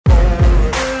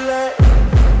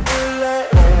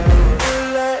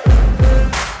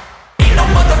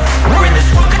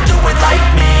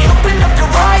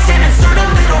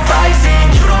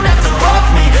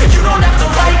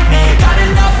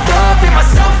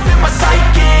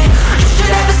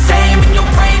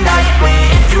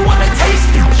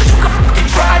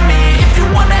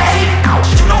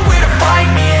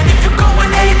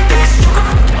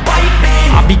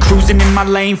my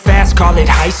lane fast, call it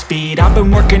high speed. I've been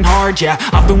working hard, yeah,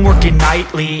 I've been working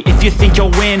nightly. If you think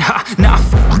you'll win, ha, nah,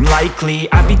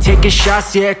 likely. I be taking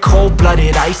shots, yeah,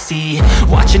 cold-blooded, icy.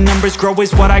 Watching numbers grow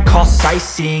is what I call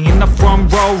sightseeing. In the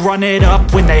front row, run it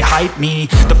up when they hype me.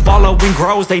 The following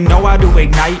grows, they know how to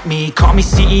ignite me. Call me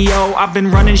CEO, I've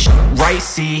been running shit right,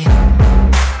 see.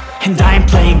 And I ain't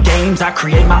playing games, I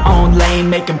create my own lane,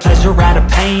 making pleasure out of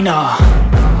pain,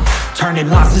 turning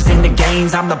losses into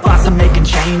gains. I'm the boss, I'm making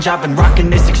change. I've been rocking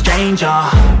this exchange,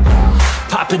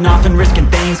 popping off and risking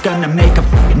things. Gonna make a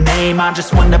f***ing name. I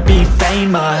just wanna be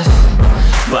famous,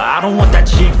 but I don't want that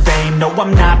cheap fame. No,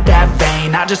 I'm not that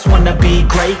vain. I just wanna be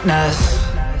greatness.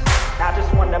 I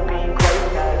just wanna be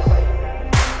greatness.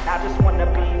 I just wanna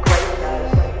be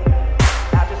greatness.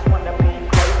 I just wanna be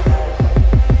greatness.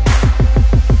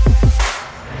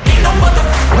 Ain't no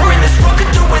motherfucker in this world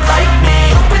could do it like me.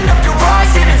 Open up your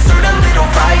eyes and insert a little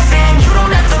rising. You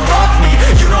don't have to love me,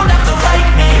 you don't have to like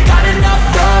me. Got enough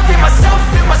love in myself,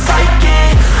 in my psyche.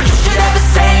 You should have the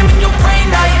same in your brain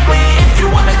nightly. If you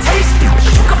wanna taste me,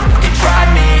 you can fucking try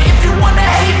me. If you wanna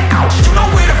hate me, you know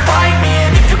where to find me.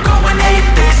 And if you go and hate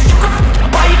this, you can fucking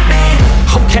bite me.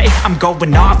 Okay, I'm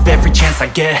going off every chance I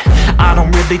get. I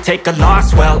don't really take a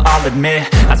loss, well, I'll admit.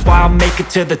 That's why I'll make it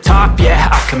to the top, yeah,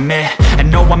 I commit.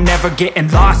 And no, I'm never getting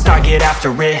lost, I get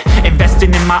after it.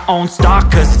 Investing in my own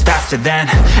stock, cause it's faster than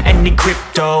any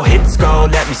crypto hits go,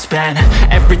 let me spend.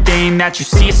 Everything that you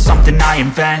see is something I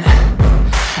invent,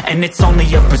 and it's only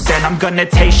a percent. I'm gonna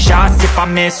take shots, if I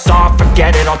miss all,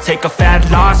 forget it. I'll take a fat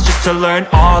loss just to learn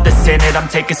all that's in it. I'm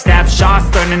taking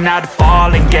snapshots, learning how to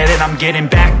fall and get it. I'm getting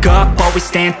back up, always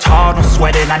stand tall, don't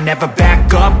sweat it. I never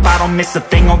back up, I don't miss a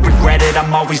thing or regret it.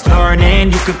 I'm always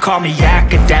learning, you could call me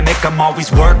academic. I'm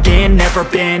always working, never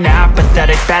been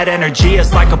apathetic. Bad energy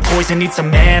is like a poison, needs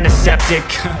some antiseptic.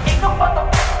 Ain't no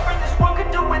motherfucker in this world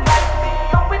could do it like me.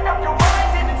 Open up your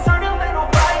eyes and insert a little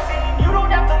rising. You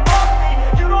don't have to love me,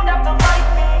 you don't have to like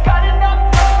me. Got enough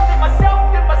love in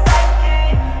myself, in my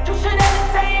psyche. You should have the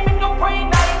same in your brain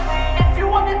nightly. If you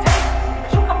wanna taste me,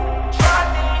 you can try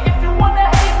me. If you wanna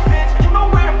hate bitch, you know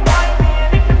where to find me.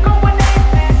 And if you go and hate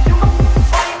this, you can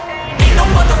fight me. Ain't no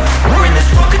motherfucker in this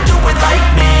world could do it like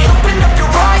me. Open up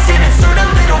your eyes and insert a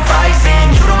little rising.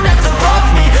 You don't have to love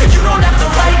me, you don't have to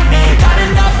like me. Got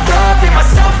enough love in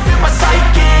myself, in my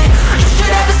psyche. You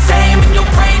should have the same in your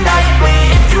brain nightly.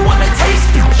 If you wanna taste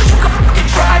me, you can fucking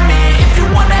try me. If you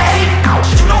wanna hate me,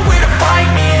 you know where to find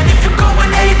me. And if you go and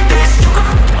hate this, you can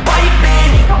fucking bite me. No motherfucker in this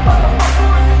world can do it like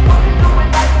me. Open up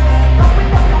your eyes and insert a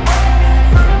little rising.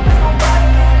 You don't have to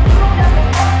love me, you don't have to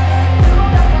like me. Got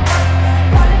enough love in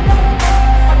myself.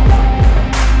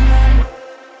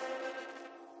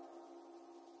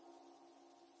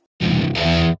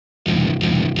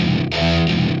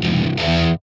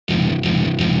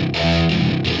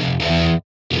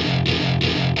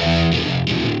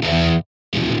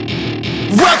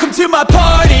 Welcome to my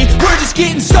party, we're just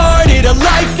getting started. A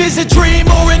life is a dream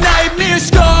or a nightmare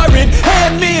scarring.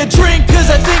 Hand me a drink cause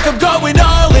I think I'm going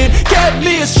all in. Get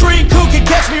me a shrink who can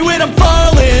catch me when I'm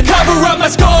falling. Cover up my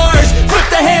scars, flip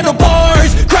the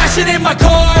handlebars. Crashing in my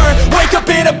car, wake up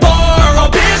in a bar. I'll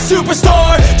be a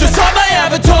superstar, just on my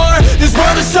avatar. This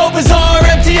world is so bizarre,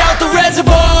 empty out the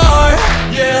reservoir.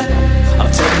 Yeah,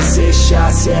 I'm taking 6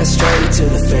 shots, yeah, straight to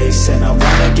the face. And I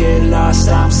wanna get lost,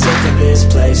 I'm sick of this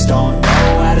place. Don't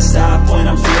know how to stop when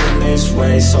I'm feeling this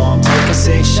way. So I'm taking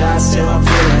 6 shots till I'm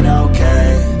feeling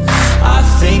okay. I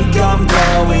think I'm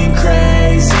going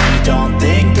crazy, don't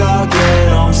think I'll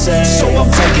get home safe. So I'm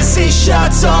taking 6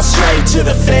 shots, all straight to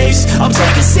the face. I'm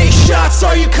taking 6 shots,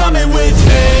 are you coming with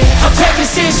me? I'm taking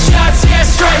 6 shots, yeah,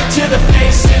 straight to the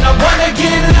face. And I wanna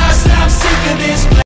get lost, I'm sick of this place.